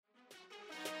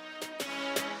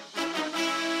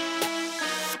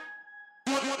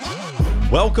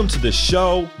Welcome to the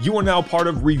show. You are now part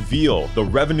of Reveal, the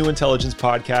revenue intelligence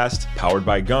podcast powered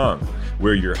by Gong.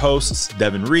 We're your hosts,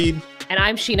 Devin Reed. And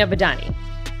I'm Sheena Badani.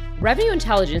 Revenue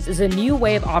intelligence is a new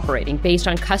way of operating based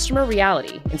on customer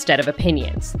reality instead of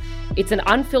opinions. It's an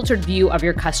unfiltered view of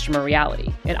your customer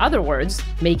reality. In other words,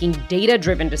 making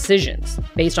data-driven decisions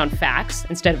based on facts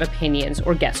instead of opinions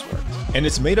or guesswork. And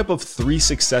it's made up of 3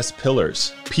 success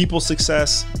pillars: people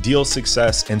success, deal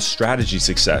success, and strategy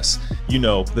success. You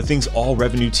know, the things all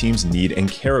revenue teams need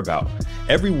and care about.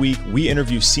 Every week, we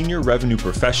interview senior revenue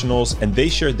professionals, and they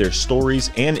share their stories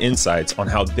and insights on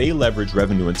how they leverage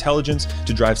revenue intelligence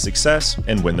to drive success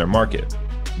and win their market.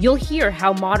 You'll hear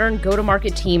how modern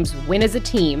go-to-market teams win as a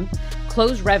team,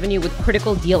 close revenue with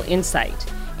critical deal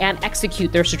insight, and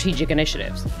execute their strategic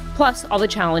initiatives, plus all the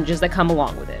challenges that come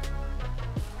along with it.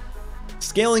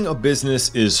 Scaling a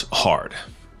business is hard.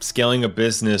 Scaling a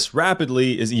business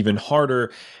rapidly is even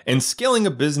harder, and scaling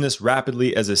a business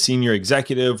rapidly as a senior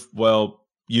executive, well,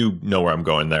 you know where I'm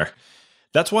going there.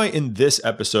 That's why in this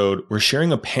episode, we're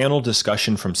sharing a panel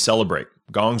discussion from Celebrate,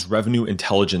 Gong's Revenue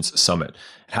Intelligence Summit.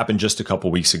 It happened just a couple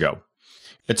weeks ago.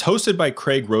 It's hosted by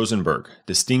Craig Rosenberg,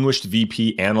 Distinguished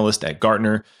VP Analyst at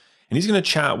Gartner, and he's going to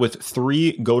chat with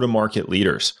 3 go-to-market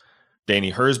leaders: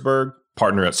 Danny Herzberg,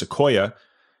 partner at Sequoia;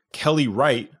 Kelly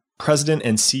Wright, President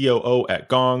and COO at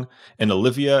Gong; and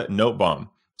Olivia Notebaum,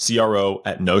 CRO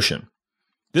at Notion.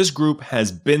 This group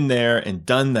has been there and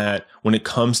done that when it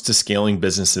comes to scaling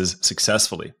businesses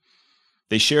successfully.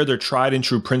 They share their tried and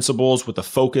true principles with a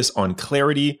focus on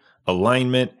clarity,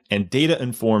 alignment, and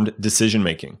data-informed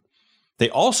decision-making. They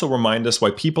also remind us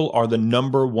why people are the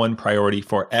number one priority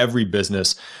for every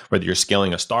business, whether you're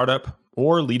scaling a startup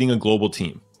or leading a global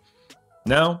team.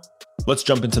 Now, let's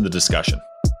jump into the discussion.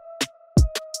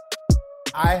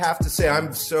 I have to say,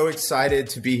 I'm so excited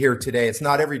to be here today. It's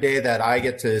not every day that I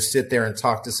get to sit there and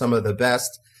talk to some of the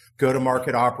best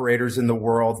go-to-market operators in the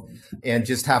world and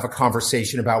just have a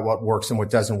conversation about what works and what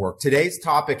doesn't work. Today's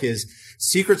topic is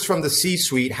secrets from the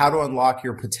C-suite, how to unlock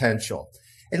your potential.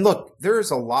 And look, there's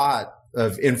a lot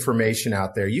of information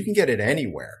out there. You can get it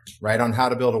anywhere, right, on how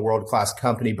to build a world-class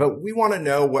company. But we want to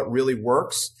know what really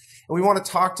works. And we want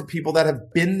to talk to people that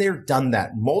have been there, done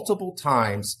that multiple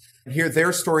times, and hear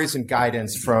their stories and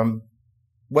guidance from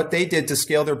what they did to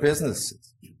scale their businesses.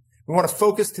 We want to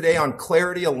focus today on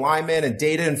clarity, alignment, and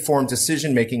data-informed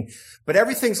decision-making, but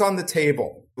everything's on the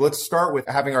table. Let's start with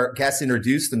having our guests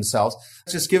introduce themselves.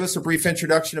 Just give us a brief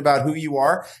introduction about who you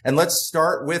are, and let's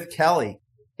start with Kelly.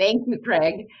 Thank you,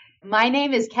 Craig. My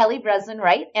name is Kelly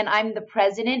Breslin-Wright, and I'm the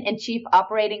President and Chief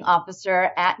Operating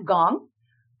Officer at Gong.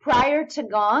 Prior to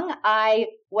Gong, I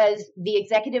was the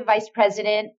Executive Vice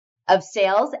President of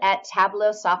Sales at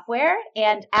Tableau Software.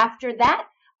 And after that,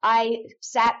 I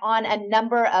sat on a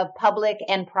number of public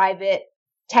and private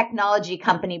technology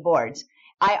company boards.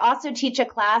 I also teach a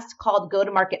class called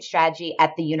Go-to-Market Strategy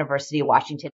at the University of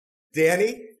Washington.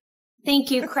 Danny? Thank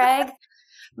you, Craig.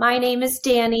 My name is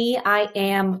Danny. I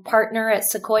am a partner at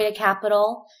Sequoia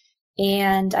Capital,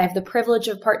 and I have the privilege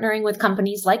of partnering with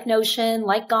companies like Notion,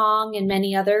 like Gong, and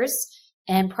many others.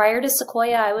 And prior to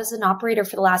Sequoia, I was an operator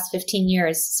for the last 15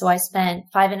 years. So I spent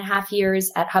 5.5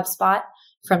 years at HubSpot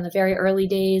from the very early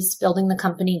days, building the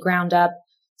company ground up,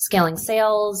 scaling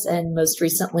sales, and most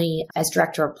recently as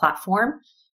director of platform.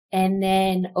 And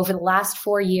then over the last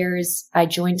 4 years, I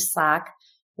joined Slack,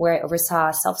 where I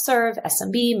oversaw self-serve,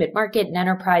 SMB, mid-market, and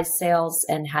enterprise sales,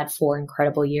 and had 4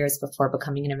 incredible years before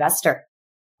becoming an investor.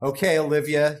 Okay,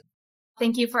 Olivia.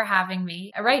 Thank you for having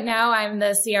me. Right now, I'm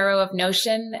the CRO of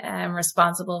Notion. I'm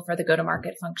responsible for the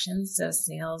go-to-market functions, so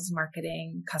sales,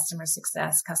 marketing, customer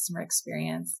success, customer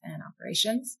experience, and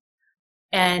operations.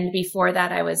 And before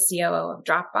that, I was COO of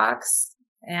Dropbox.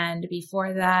 And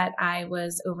before that, I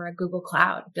was over at Google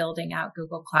Cloud, building out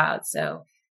Google Cloud. So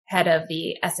head of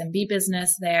the SMB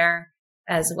business there,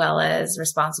 as well as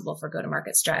responsible for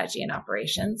go-to-market strategy and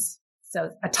operations. So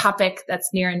a topic that's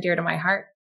near and dear to my heart.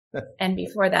 And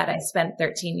before that, I spent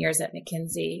 13 years at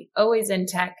McKinsey, always in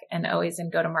tech and always in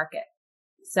go-to-market.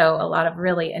 So a lot of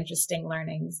really interesting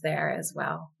learnings there as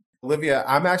well. Olivia,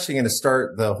 I'm actually going to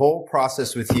start the whole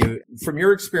process with you. From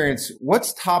your experience,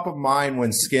 what's top of mind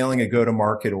when scaling a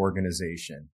go-to-market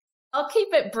organization? I'll keep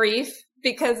it brief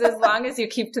because as long as you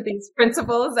keep to these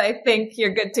principles, I think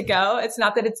you're good to go. It's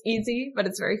not that it's easy, but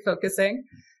it's very focusing.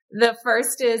 The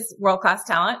first is world-class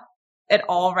talent. It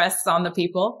all rests on the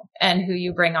people and who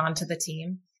you bring onto the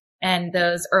team. And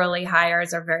those early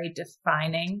hires are very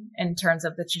defining in terms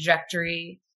of the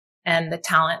trajectory and the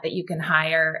talent that you can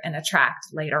hire and attract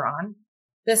later on.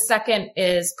 The second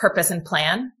is purpose and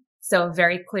plan. So a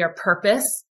very clear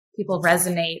purpose people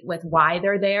resonate with why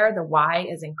they're there. The why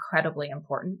is incredibly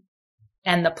important,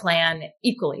 and the plan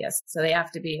equally is. So they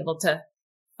have to be able to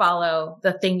follow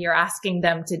the thing you're asking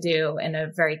them to do in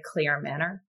a very clear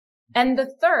manner. And the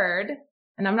third,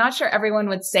 and I'm not sure everyone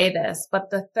would say this, but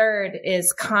the third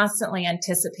is constantly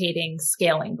anticipating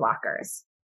scaling blockers.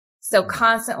 So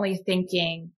constantly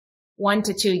thinking 1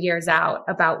 to 2 years out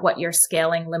about what your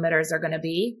scaling limiters are going to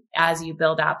be as you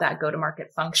build out that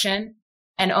go-to-market function,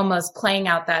 and almost playing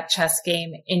out that chess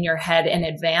game in your head in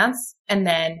advance, and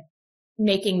then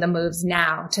making the moves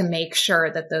now to make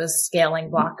sure that those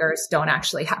scaling blockers don't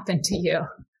actually happen to you.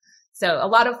 So a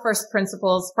lot of first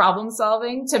principles problem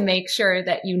solving to make sure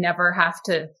that you never have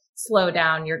to slow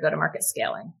down your go-to-market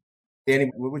scaling.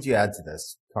 Danny, what would you add to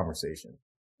this conversation?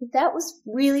 That was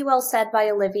really well said by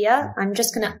Olivia. I'm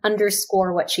just going to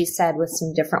underscore what she said with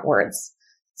some different words.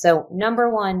 So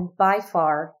number one, by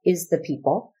far, is the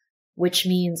people, which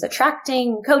means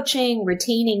attracting, coaching,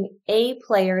 retaining A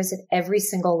players at every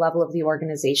single level of the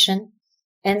organization.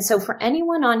 And so for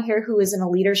anyone on here who is in a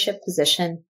leadership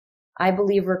position, I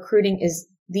believe recruiting is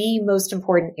the most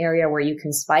important area where you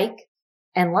can spike.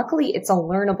 And luckily, it's a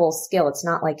learnable skill. It's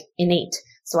not like innate.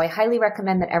 So I highly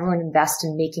recommend that everyone invest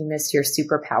in making this your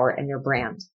superpower and your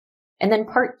brand. And then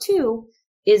part two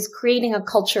is creating a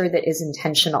culture that is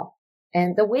intentional.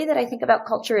 And the way that I think about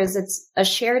culture is it's a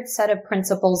shared set of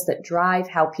principles that drive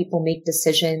how people make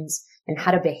decisions and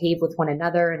how to behave with one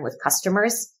another and with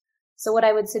customers. So what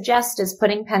I would suggest is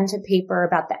putting pen to paper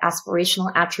about the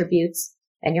aspirational attributes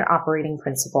and your operating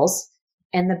principles.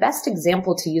 And the best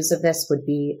example to use of this would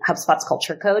be HubSpot's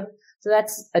Culture Code. So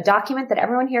that's a document that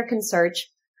everyone here can search.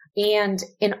 And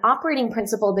an operating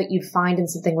principle that you'd find in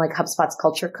something like HubSpot's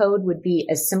Culture Code would be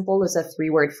as simple as a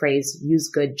 3-word phrase, use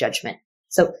good judgment.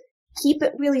 So keep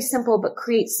it really simple, but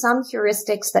create some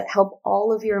heuristics that help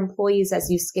all of your employees as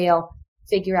you scale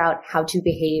figure out how to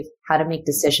behave, how to make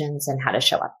decisions, and how to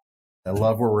show up. I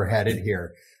love where we're headed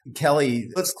here. Kelly,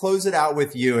 let's close it out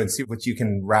with you and see what you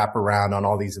can wrap around on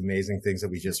all these amazing things that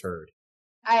we just heard.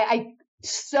 I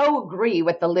so agree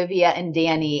with Olivia and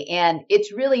Danny, and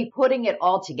it's really putting it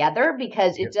all together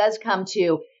because it does come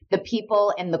to the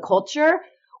people and the culture.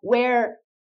 Where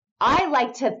I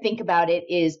like to think about it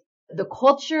is the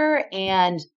culture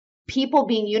and people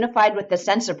being unified with the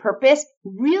sense of purpose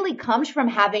really comes from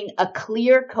having a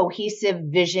clear, cohesive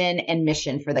vision and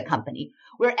mission for the company,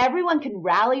 where everyone can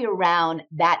rally around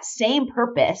that same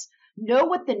purpose, know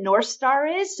what the North Star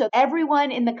is, so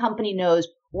everyone in the company knows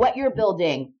what you're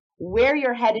building, where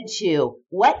you're headed to,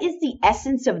 what is the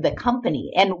essence of the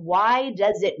company, and why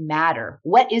does it matter?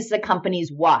 What is the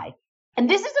company's why? And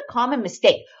this is a common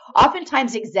mistake.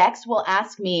 Oftentimes execs will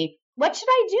ask me, what should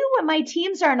I do when my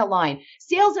teams aren't aligned?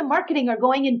 Sales and marketing are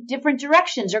going in different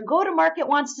directions, or go-to-market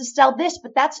wants to sell this,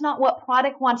 but that's not what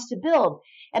product wants to build.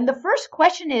 And the first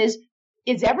question is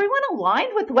everyone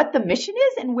aligned with what the mission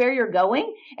is and where you're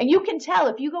going? And you can tell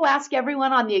if you go ask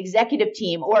everyone on the executive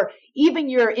team or even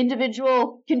your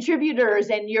individual contributors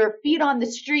and your feet on the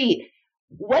street,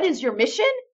 what is your mission?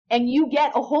 And you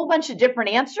get a whole bunch of different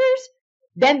answers,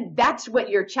 then that's what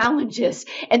your challenge is.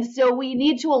 And so we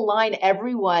need to align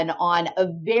everyone on a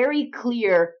very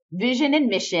clear vision and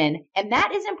mission. And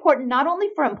that is important not only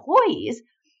for employees,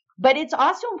 but it's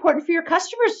also important for your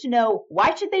customers to know,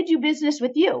 why should they do business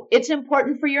with you? It's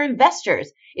important for your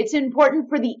investors. It's important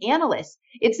for the analysts.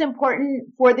 It's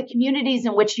important for the communities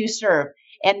in which you serve.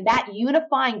 And that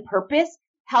unifying purpose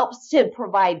helps to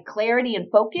provide clarity and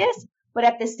focus. But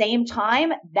at the same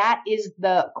time, that is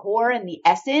the core and the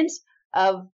essence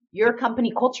of your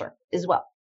company culture as well.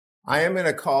 I am going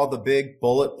to call the big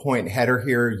bullet point header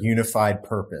here, unified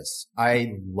purpose.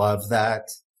 I love that.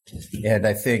 And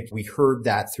I think we heard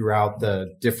that throughout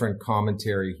the different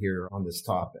commentary here on this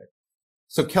topic.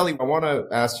 So Kelly, I want to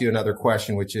ask you another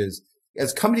question, which is,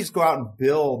 as companies go out and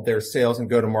build their sales and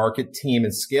go-to-market team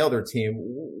and scale their team,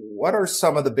 what are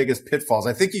some of the biggest pitfalls?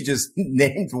 I think you just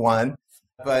named one,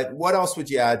 but what else would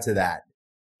you add to that?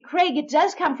 Craig, it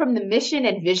does come from the mission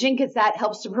and vision because that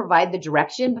helps to provide the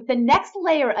direction. But the next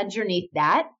layer underneath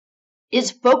that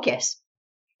is focus,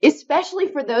 especially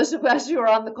for those of us who are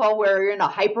on the call where you're in a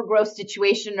hyper-growth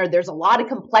situation or there's a lot of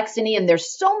complexity and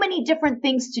there's so many different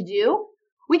things to do.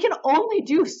 We can only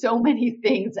do so many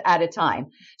things at a time.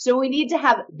 So we need to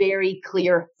have very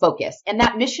clear focus. And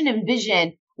that mission and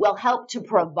vision will help to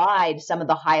provide some of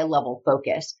the high-level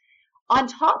focus. On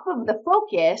top of the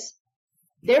focus,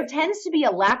 there tends to be a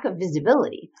lack of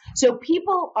visibility. So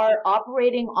people are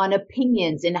operating on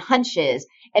opinions and hunches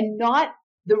and not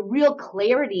the real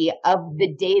clarity of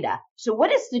the data. So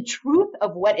what is the truth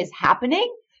of what is happening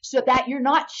so that you're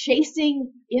not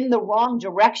chasing in the wrong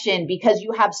direction because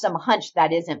you have some hunch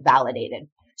that isn't validated.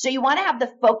 So you want to have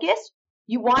the focus.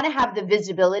 You want to have the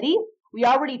visibility. We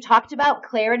already talked about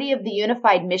clarity of the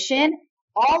unified mission.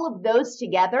 All of those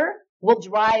together will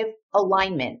drive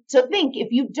alignment. So think, if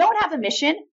you don't have a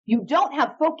mission, you don't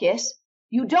have focus,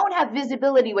 you don't have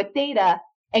visibility with data,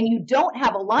 and you don't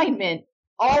have alignment,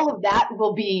 all of that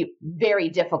will be very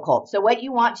difficult. So what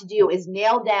you want to do is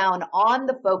nail down on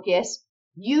the focus,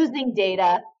 using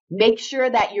data, make sure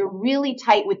that you're really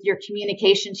tight with your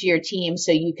communication to your team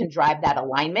so you can drive that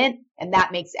alignment, and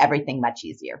that makes everything much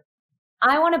easier.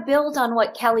 I want to build on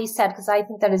what Kelly said because I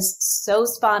think that is so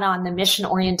spot on, the mission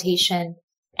orientation.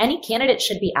 Any candidate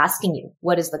should be asking you,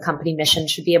 what is the company mission?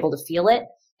 Should be able to feel it.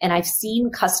 And I've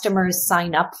seen customers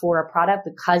sign up for a product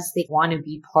because they want to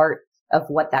be part of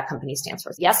what that company stands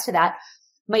for. Yes to that.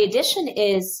 My addition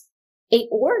is a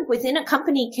org within a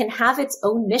company can have its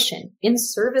own mission in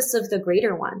service of the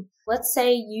greater one. Let's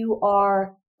say you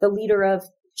are the leader of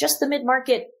just the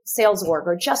mid-market sales org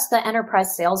or just the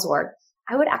enterprise sales org.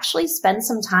 I would actually spend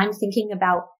some time thinking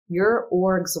about your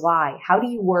org's why. How do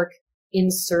you work in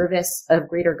service of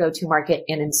greater go-to-market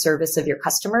and in service of your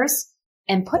customers?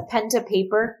 And put pen to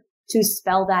paper to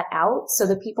spell that out so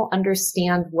that people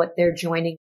understand what they're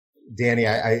joining. Danny,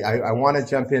 I want to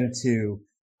jump into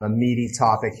a meaty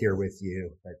topic here with you.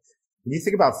 When you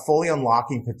think about fully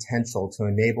unlocking potential to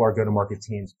enable our go-to-market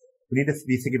teams, we need to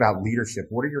be thinking about leadership.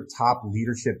 What are your top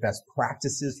leadership best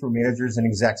practices for managers and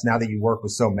execs now that you work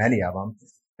with so many of them?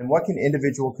 And what can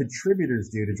individual contributors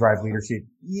do to drive leadership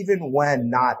even when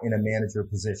not in a manager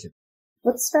position?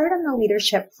 Let's start on the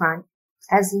leadership front.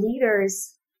 As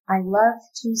leaders, I love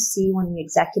to see when the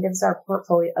executives of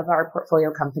our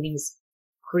portfolio companies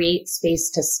create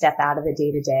space to step out of the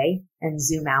day-to-day and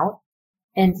zoom out.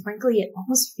 And frankly, it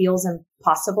almost feels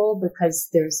impossible because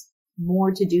there's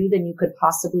more to do than you could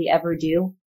possibly ever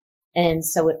do. And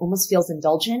so it almost feels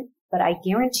indulgent, but I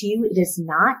guarantee you it is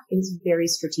not. It is very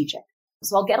strategic.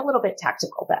 So I'll get a little bit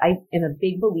tactical, but I am a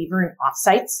big believer in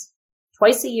offsites.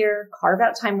 Twice a year, carve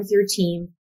out time with your team,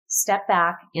 step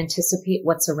back, anticipate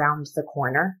what's around the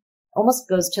corner. Almost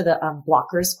goes to the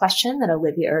blockers question that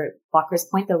blockers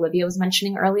point that Olivia was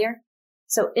mentioning earlier.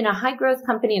 So in a high growth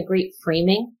company, a great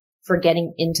framing for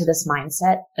getting into this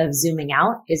mindset of zooming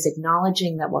out is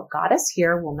acknowledging that what got us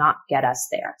here will not get us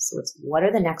there. So it's what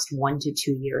are the next 1 to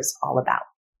 2 years all about?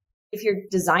 If you're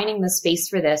designing the space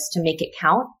for this to make it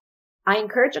count, I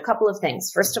encourage a couple of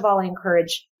things. First of all, I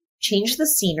encourage change the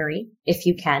scenery if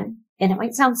you can. And it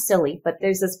might sound silly, but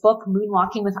there's this book,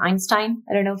 Moonwalking with Einstein.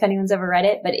 I don't know if anyone's ever read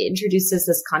it, but it introduces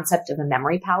this concept of a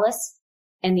memory palace.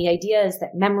 And the idea is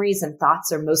that memories and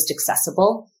thoughts are most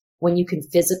accessible when you can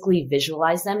physically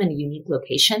visualize them in a unique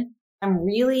location. I'm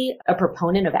really a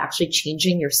proponent of actually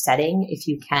changing your setting if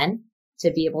you can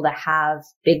to be able to have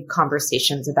big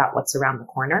conversations about what's around the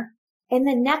corner. And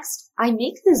then next, I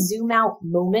make the zoom out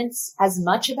moments as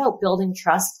much about building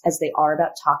trust as they are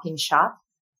about talking shop.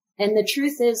 And the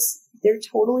truth is they're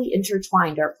totally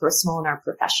intertwined, our personal and our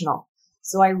professional.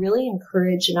 So I really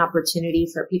encourage an opportunity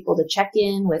for people to check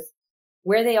in with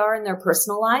where they are in their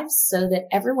personal lives so that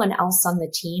everyone else on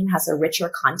the team has a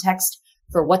richer context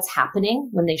for what's happening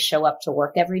when they show up to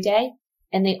work every day.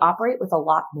 And they operate with a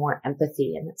lot more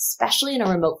empathy. And especially in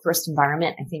a remote first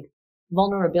environment, I think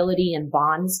vulnerability and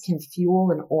bonds can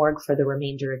fuel an org for the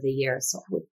remainder of the year. So I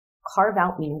would carve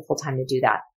out meaningful time to do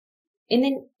that. And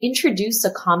then introduce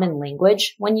a common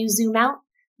language when you zoom out.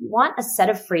 You want a set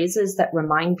of phrases that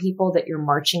remind people that you're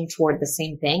marching toward the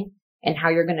same thing and how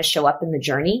you're going to show up in the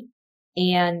journey.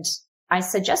 And I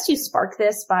suggest you spark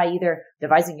this by either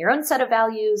devising your own set of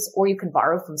values or you can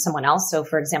borrow from someone else. So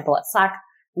for example, at Slack,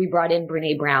 we brought in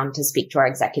Brene Brown to speak to our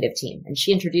executive team, and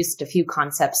she introduced a few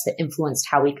concepts that influenced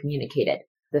how we communicated.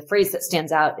 The phrase that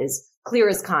stands out is clear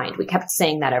as kind. We kept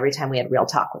saying that every time we had real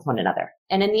talk with one another.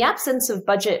 And in the absence of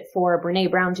budget for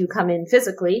Brene Brown to come in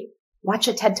physically, watch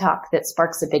a TED Talk that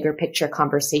sparks a bigger picture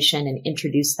conversation and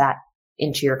introduce that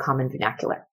into your common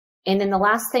vernacular. And then the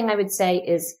last thing I would say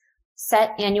is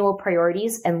set annual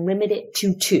priorities and limit it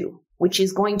to 2, which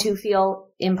is going to feel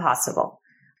impossible.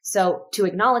 So to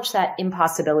acknowledge that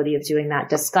impossibility of doing that,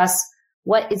 discuss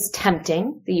what is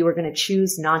tempting that you are going to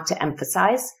choose not to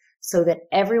emphasize so that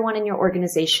everyone in your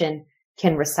organization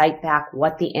can recite back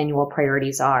what the annual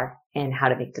priorities are and how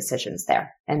to make decisions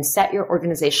there. And set your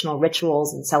organizational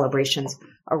rituals and celebrations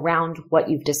around what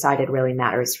you've decided really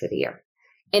matters for the year.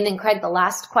 And then Craig, the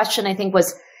last question I think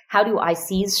was, how do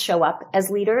ICs show up as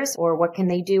leaders, or what can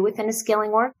they do within a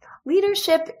scaling org?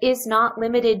 Leadership is not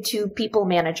limited to people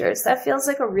managers. That feels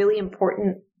like a really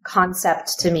important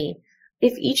concept to me.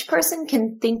 if each person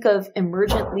can think of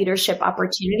emergent leadership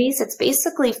opportunities, it's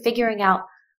basically figuring out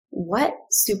what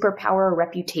superpower or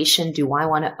reputation do I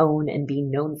want to own and be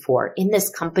known for in this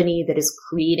company that is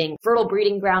creating fertile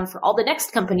breeding ground for all the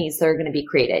next companies that are going to be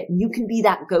created. You can be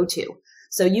that go-to.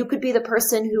 So you could be the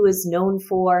person who is known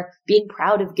for being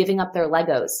proud of giving up their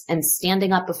Legos and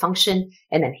standing up a function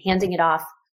and then handing it off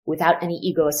without any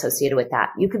ego associated with that.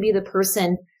 You could be the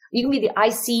person, you can be the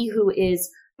IC who is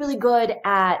really good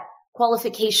at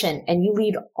qualification and you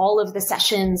lead all of the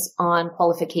sessions on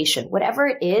qualification. Whatever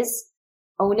it is,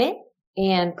 own it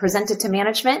and present it to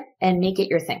management and make it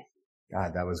your thing.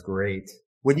 God, that was great.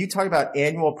 When you talk about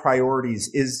annual priorities,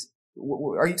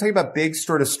 are you talking about big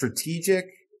sort of strategic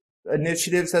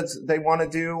initiatives that they want to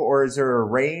do, or is there a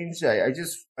range? I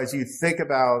just, as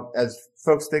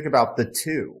folks think about the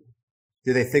two,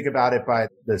 do they think about it by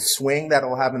the swing that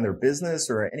will have in their business,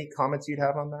 or any comments you'd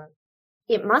have on that?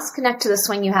 It must connect to the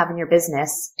swing you have in your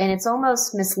business. And it's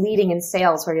almost misleading in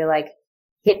sales where you're like,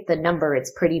 hit the number,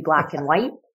 it's pretty black and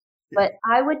white. But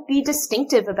I would be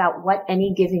distinctive about what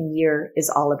any given year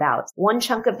is all about. One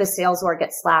chunk of the sales org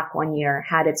at Slack one year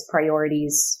had its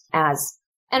priorities as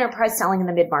enterprise selling in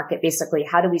the mid-market. Basically,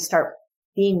 how do we start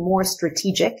being more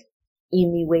strategic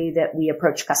in the way that we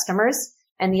approach customers?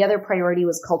 And the other priority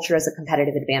was culture as a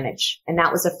competitive advantage. And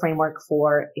that was a framework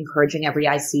for encouraging every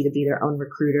IC to be their own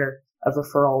recruiter of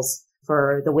referrals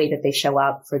for the way that they show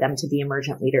up, for them to be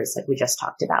emergent leaders like we just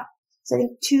talked about. So I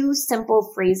think two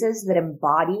simple phrases that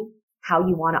embody how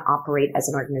you want to operate as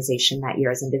an organization that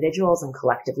year as individuals and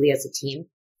collectively as a team.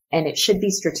 And it should be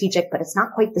strategic, but it's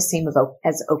not quite the same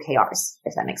as OKRs,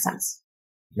 if that makes sense.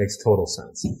 Makes total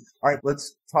sense. All right,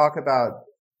 let's talk about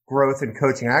growth and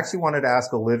coaching. I actually wanted to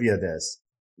ask Olivia this.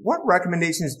 What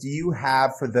recommendations do you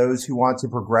have for those who want to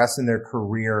progress in their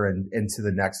career and into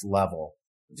the next level,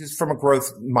 just from a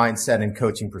growth mindset and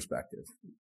coaching perspective?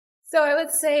 So I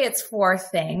would say it's 4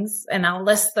 things, and I'll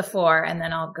list the 4 and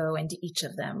then I'll go into each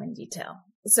of them in detail.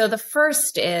 So the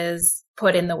first is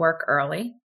put in the work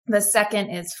early. The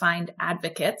second is find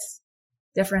advocates,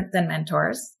 different than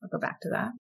mentors. I'll go back to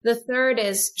that. The third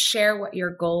is share what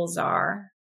your goals are.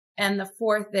 And the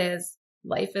fourth is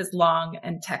life is long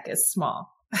and tech is small.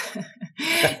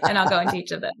 And I'll go into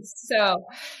each of those. So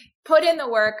put in the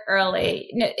work early.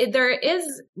 There is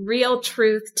real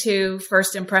truth to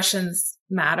first impressions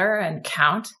matter and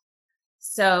count.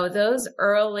 So those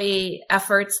early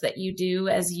efforts that you do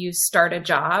as you start a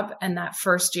job and that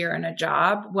first year in a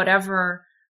job, whatever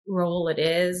role it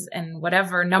is and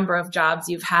whatever number of jobs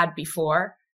you've had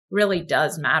before, really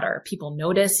does matter. People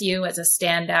notice you as a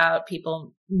standout.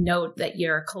 People note that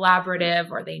you're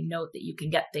collaborative, or they note that you can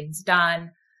get things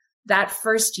done. That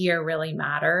first year really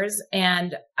matters.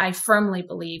 And I firmly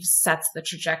believe sets the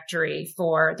trajectory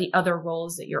for the other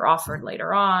roles that you're offered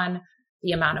later on,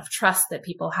 the amount of trust that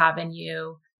people have in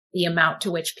you, the amount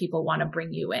to which people want to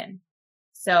bring you in.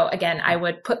 So again, I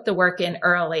would put the work in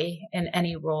early in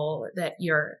any role that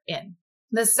you're in.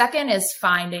 The second is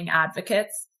finding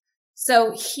advocates.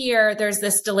 So here there's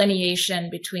this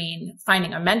delineation between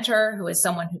finding a mentor, who is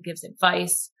someone who gives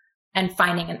advice, and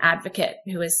finding an advocate,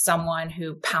 who is someone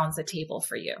who pounds the table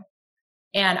for you.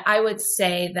 And I would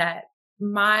say that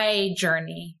my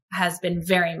journey has been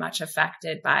very much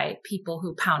affected by people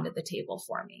who pounded the table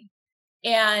for me.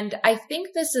 And I think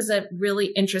this is a really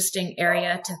interesting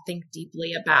area to think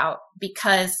deeply about,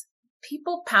 because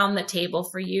people pound the table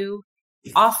for you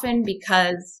often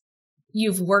because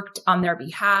you've worked on their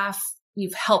behalf,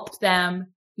 you've helped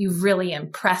them, you've really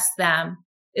impressed them.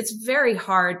 It's very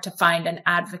hard to find an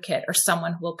advocate or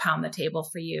someone who will pound the table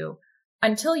for you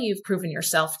until you've proven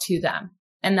yourself to them.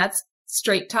 And that's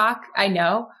straight talk, I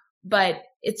know, but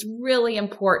it's really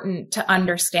important to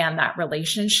understand that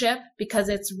relationship, because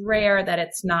it's rare that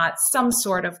it's not some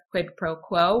sort of quid pro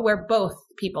quo where both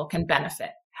people can benefit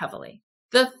heavily.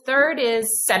 The third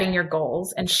is setting your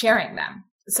goals and sharing them.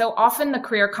 So often the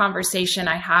career conversation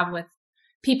I have with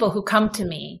people who come to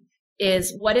me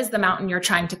is, what is the mountain you're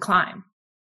trying to climb?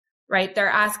 Right? They're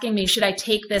asking me, should I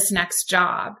take this next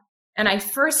job? And I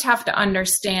first have to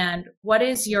understand, what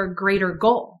is your greater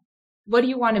goal? What do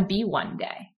you want to be one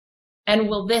day? And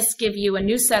will this give you a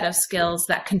new set of skills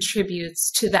that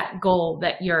contributes to that goal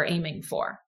that you're aiming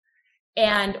for?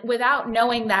 And without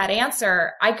knowing that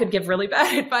answer, I could give really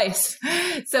bad advice.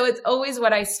 So it's always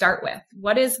what I start with.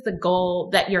 What is the goal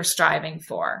that you're striving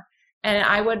for? And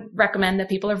I would recommend that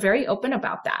people are very open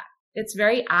about that. It's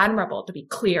very admirable to be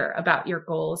clear about your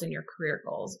goals and your career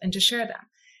goals and to share them.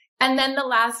 And then the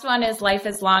last one is life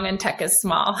is long and tech is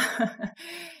small.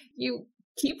 You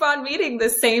keep on meeting the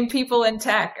same people in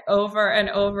tech over and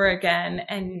over again,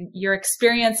 and your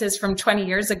experiences from 20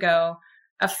 years ago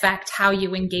affect how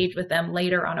you engage with them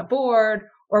later on a board,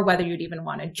 or whether you'd even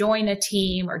want to join a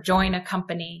team or join a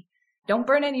company. Don't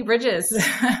burn any bridges.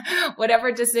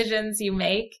 Whatever decisions you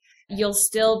make, you'll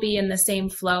still be in the same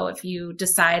flow if you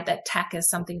decide that tech is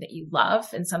something that you love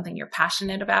and something you're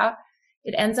passionate about.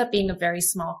 It ends up being a very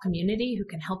small community who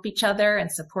can help each other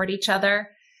and support each other.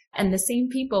 And the same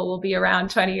people will be around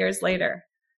 20 years later.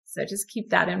 So just keep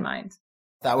that in mind.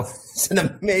 That was an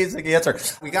amazing answer.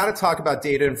 We got to talk about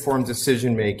data-informed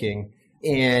decision-making.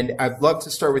 And I'd love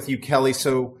to start with you, Kelly.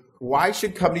 So why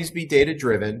should companies be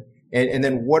data-driven? And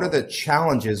then what are the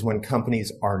challenges when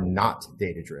companies are not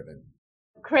data-driven?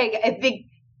 Craig, I think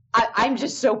I'm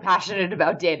just so passionate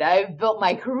about data. I've built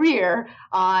my career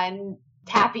on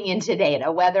tapping into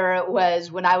data, whether it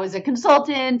was when I was a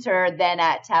consultant or then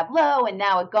at Tableau and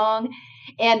now at Gong.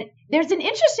 And there's an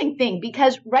interesting thing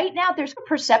because right now there's a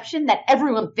perception that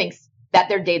everyone thinks that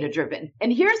they're data-driven.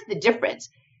 And here's the difference.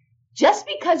 Just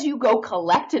because you go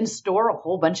collect and store a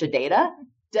whole bunch of data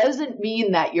doesn't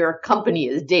mean that your company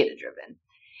is data-driven.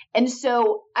 And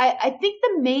so I think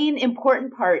the main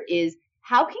important part is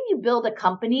how can you build a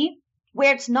company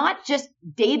where it's not just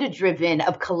data-driven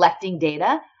of collecting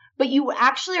data, but you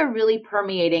actually are really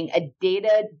permeating a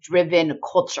data-driven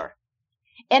culture.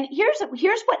 And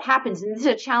here's what happens, and this is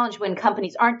a challenge when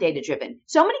companies aren't data-driven.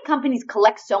 So many companies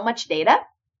collect so much data,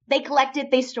 they collect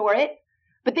it, they store it,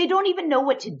 but they don't even know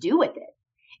what to do with it.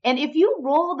 And if you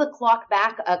roll the clock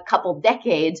back a couple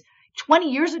decades,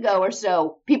 20 years ago or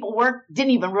so, people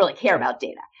didn't even really care about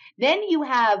data. Then you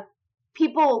have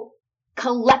people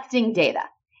collecting data.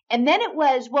 And then it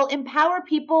was, empower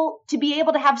people to be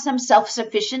able to have some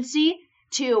self-sufficiency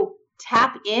to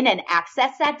tap in and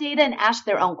access that data and ask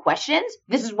their own questions.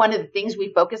 This is one of the things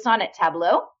we focus on at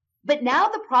Tableau. But now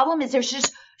the problem is there's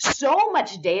just so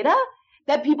much data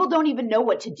that people don't even know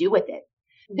what to do with it.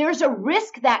 There's a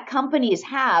risk that companies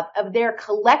have of their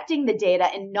collecting the data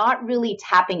and not really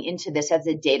tapping into this as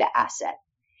a data asset.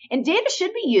 And data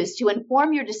should be used to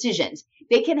inform your decisions.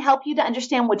 They can help you to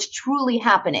understand what's truly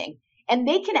happening. And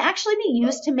they can actually be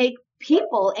used to make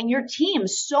people and your team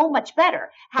so much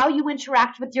better. How you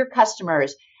interact with your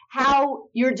customers, how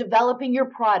you're developing your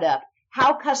product,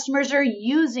 how customers are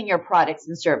using your products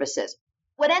and services.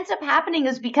 What ends up happening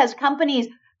is because companies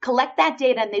collect that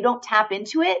data and they don't tap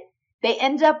into it, they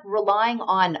end up relying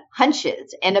on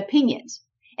hunches and opinions.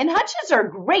 And hunches are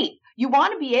great. You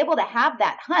want to be able to have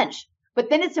that hunch, but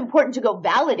then it's important to go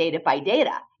validate it by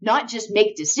data, not just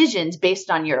make decisions based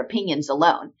on your opinions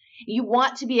alone. You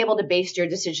want to be able to base your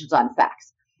decisions on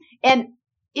facts. And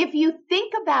if you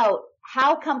think about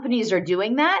how companies are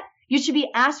doing that, you should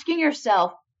be asking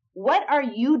yourself, what are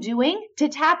you doing to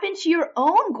tap into your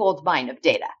own gold mine of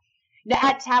data? Now,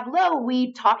 at Tableau,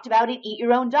 we talked about it, eat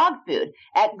your own dog food.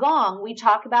 At Gong, we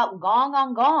talk about Gong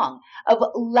on Gong, of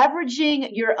leveraging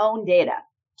your own data.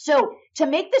 So to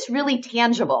make this really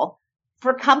tangible,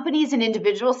 for companies and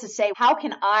individuals to say, how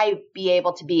can I be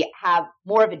able to have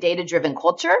more of a data-driven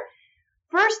culture?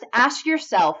 First, ask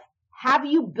yourself, have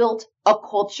you built a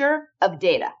culture of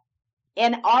data?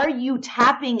 And are you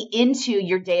tapping into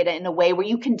your data in a way where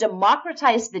you can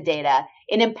democratize the data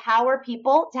and empower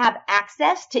people to have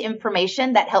access to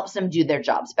information that helps them do their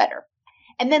jobs better?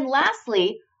 And then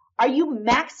lastly, are you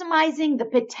maximizing the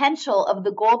potential of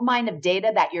the goldmine of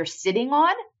data that you're sitting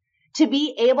on to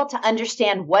be able to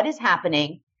understand what is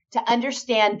happening, to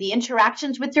understand the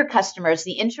interactions with your customers,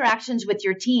 the interactions with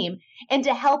your team, and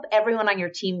to help everyone on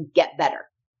your team get better?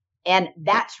 And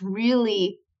that's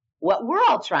really what we're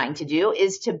all trying to do,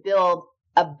 is to build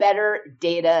a better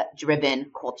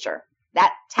data-driven culture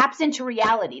that taps into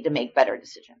reality to make better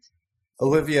decisions.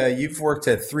 Olivia, you've worked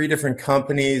at 3 different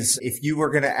companies. If you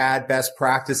were going to add best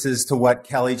practices to what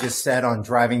Kelly just said on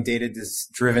driving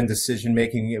data-driven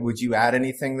decision-making, would you add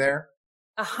anything there?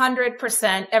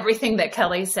 100%. Everything that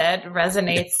Kelly said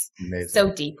resonates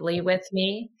so deeply with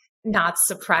me. Not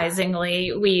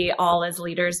surprisingly, we all as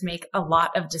leaders make a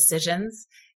lot of decisions.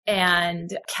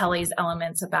 And Kelly's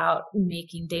elements about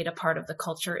making data part of the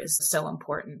culture is so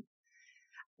important.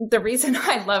 The reason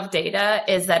I love data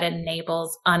is that it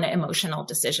enables unemotional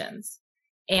decisions.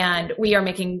 And we are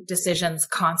making decisions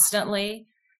constantly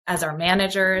as our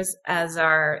managers, as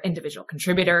our individual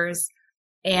contributors.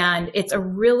 And it's a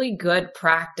really good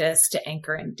practice to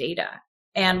anchor in data.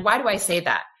 And why do I say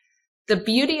that? The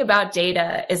beauty about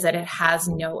data is that it has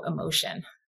no emotion.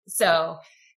 So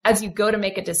as you go to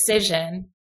make a decision,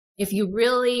 if you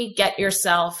really get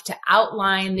yourself to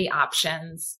outline the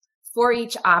options for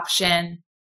each option,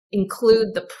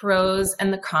 include the pros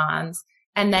and the cons,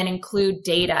 and then include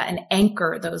data and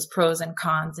anchor those pros and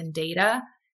cons in data,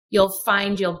 you'll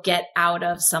find you'll get out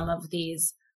of some of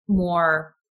these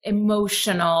more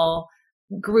emotional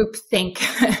groupthink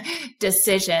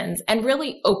decisions and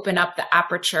really open up the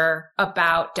aperture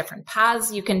about different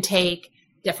paths you can take,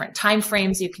 different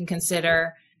timeframes you can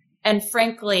consider, and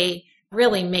frankly,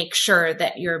 really make sure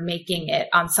that you're making it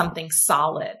on something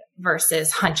solid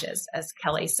versus hunches, as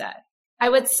Kelly said. I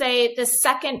would say the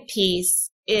second piece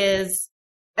is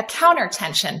a counter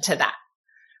tension to that.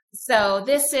 So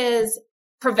this is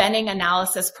preventing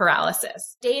analysis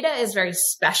paralysis. Data is very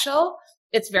special.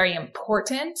 It's very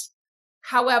important.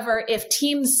 However, if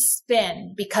teams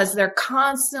spin because they're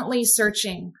constantly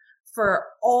searching for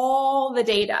all the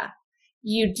data,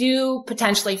 you do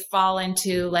potentially fall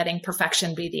into letting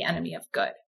perfection be the enemy of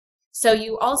good. So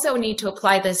you also need to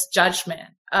apply this judgment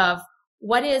of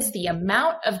what is the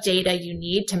amount of data you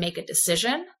need to make a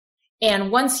decision.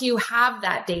 And once you have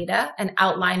that data and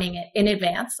outlining it in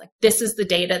advance, like this is the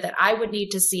data that I would need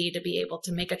to see to be able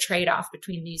to make a trade-off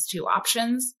between these two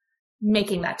options,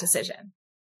 making that decision.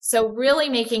 So really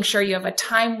making sure you have a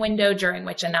time window during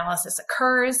which analysis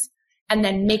occurs and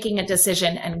then making a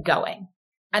decision and going.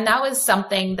 And that was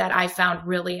something that I found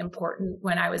really important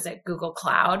when I was at Google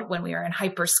Cloud, when we were in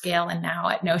hyperscale, and now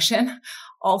at Notion.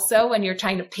 Also, when you're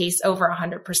trying to pace over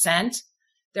 100%,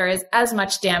 there is as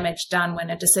much damage done when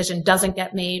a decision doesn't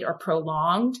get made or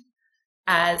prolonged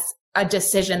as a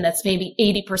decision that's maybe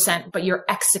 80%, but you're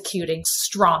executing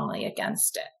strongly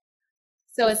against it.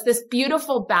 So it's this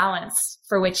beautiful balance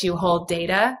for which you hold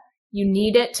data. You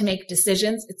need it to make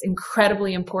decisions. It's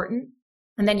incredibly important.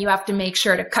 And then you have to make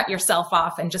sure to cut yourself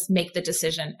off and just make the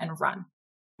decision and run.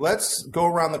 Let's go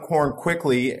around the horn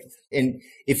quickly. And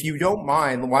if you don't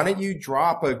mind, why don't you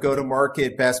drop a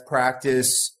go-to-market best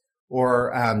practice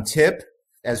or tip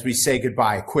as we say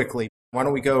goodbye quickly? Why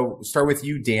don't we start with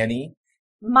you, Danny?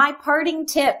 My parting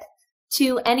tip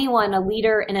to anyone, a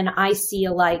leader and an IC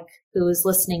alike who is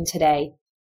listening today,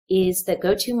 is that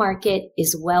go-to-market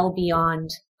is well beyond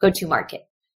go-to-market,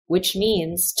 which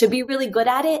means to be really good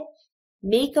at it,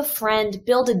 make a friend,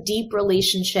 build a deep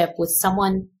relationship with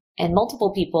someone and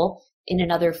multiple people in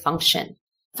another function.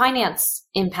 Finance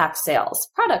impacts sales,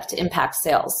 product impacts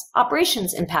sales,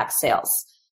 operations impacts sales.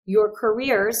 Your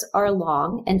careers are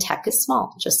long and tech is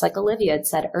small, just like Olivia had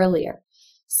said earlier.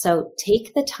 So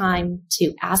take the time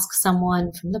to ask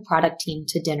someone from the product team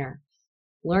to dinner.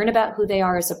 Learn about who they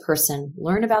are as a person.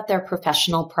 Learn about their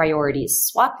professional priorities.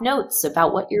 Swap notes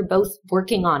about what you're both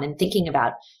working on and thinking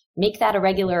about. Make that a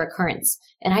regular occurrence.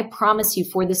 And I promise you,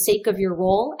 for the sake of your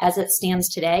role as it stands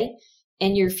today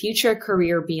and your future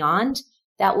career beyond,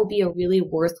 that will be a really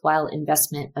worthwhile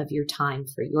investment of your time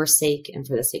for your sake and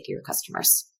for the sake of your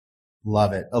customers.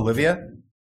 Love it. Olivia?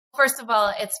 First of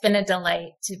all, it's been a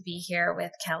delight to be here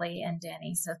with Kelly and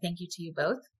Danny. So thank you to you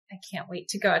both. I can't wait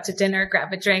to go out to dinner,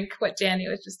 grab a drink, what Danny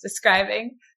was just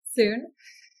describing soon.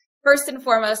 First and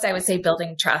foremost, I would say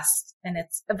building trust. And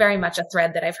it's very much a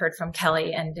thread that I've heard from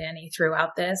Kelly and Danny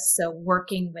throughout this. So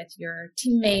working with your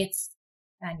teammates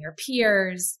and your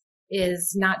peers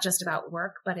is not just about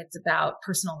work, but it's about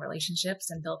personal relationships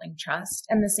and building trust.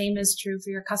 And the same is true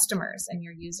for your customers and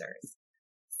your users.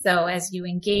 So as you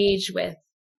engage with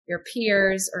your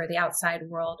peers or the outside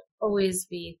world, always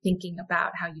be thinking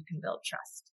about how you can build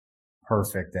trust.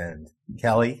 Perfect end.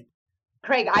 Kelly?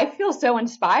 Craig, I feel so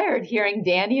inspired hearing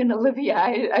Danny and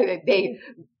Olivia. They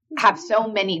have so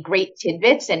many great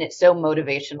tidbits and it's so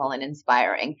motivational and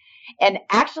inspiring. And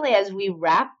actually, as we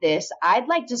wrap this, I'd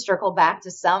like to circle back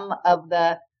to some of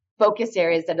the focus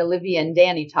areas that Olivia and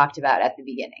Danny talked about at the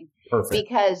beginning. Perfect.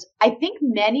 Because I think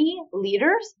many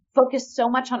leaders focus so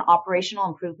much on operational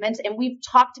improvements. And we've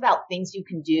talked about things you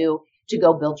can do to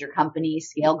go build your company,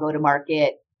 scale, go to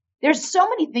market. There's so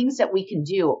many things that we can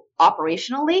do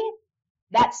operationally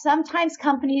that sometimes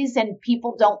companies and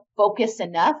people don't focus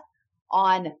enough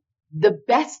on the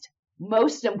best,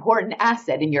 most important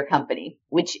asset in your company,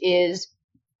 which is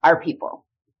our people.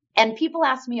 And people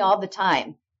ask me all the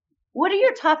time, what are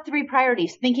your top 3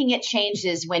 priorities? Thinking it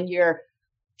changes when you're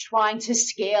trying to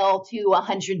scale to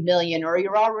 100 million, or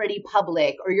you're already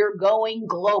public, or you're going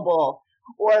global,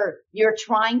 or you're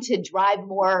trying to drive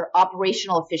more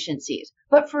operational efficiencies.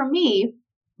 But for me,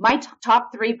 my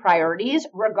top 3 priorities,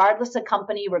 regardless of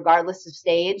company, regardless of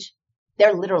stage,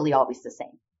 they're literally always the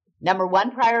same. Number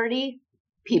 1 priority,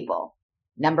 people.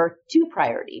 Number 2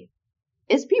 priority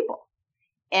is people.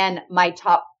 And my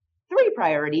top 3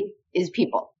 priority is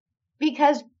people.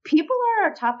 Because people are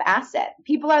our top asset.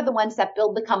 People are the ones that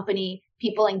build the company.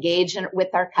 People engage with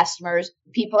our customers.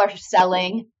 People are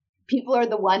selling. People are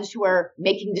the ones who are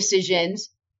making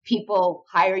decisions. People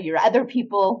hire your other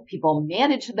people. People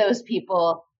manage those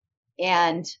people.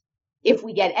 And If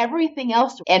we get everything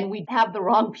else and we have the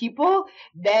wrong people,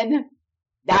 then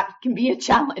that can be a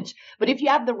challenge. But if you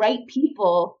have the right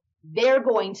people, they're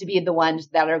going to be the ones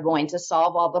that are going to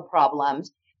solve all the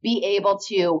problems, be able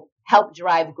to help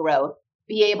drive growth,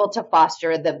 be able to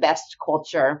foster the best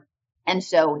culture. And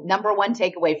so number one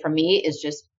takeaway from me is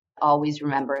just always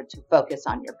remember to focus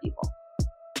on your people.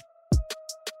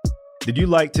 Did you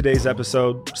like today's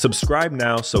episode? Subscribe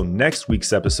now so next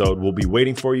week's episode will be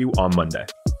waiting for you on Monday.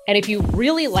 And if you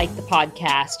really like the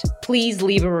podcast, please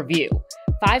leave a review.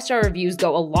 5-star reviews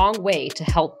go a long way to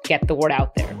help get the word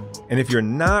out there. And if you're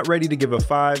not ready to give a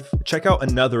 5, check out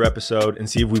another episode and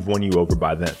see if we've won you over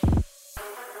by then.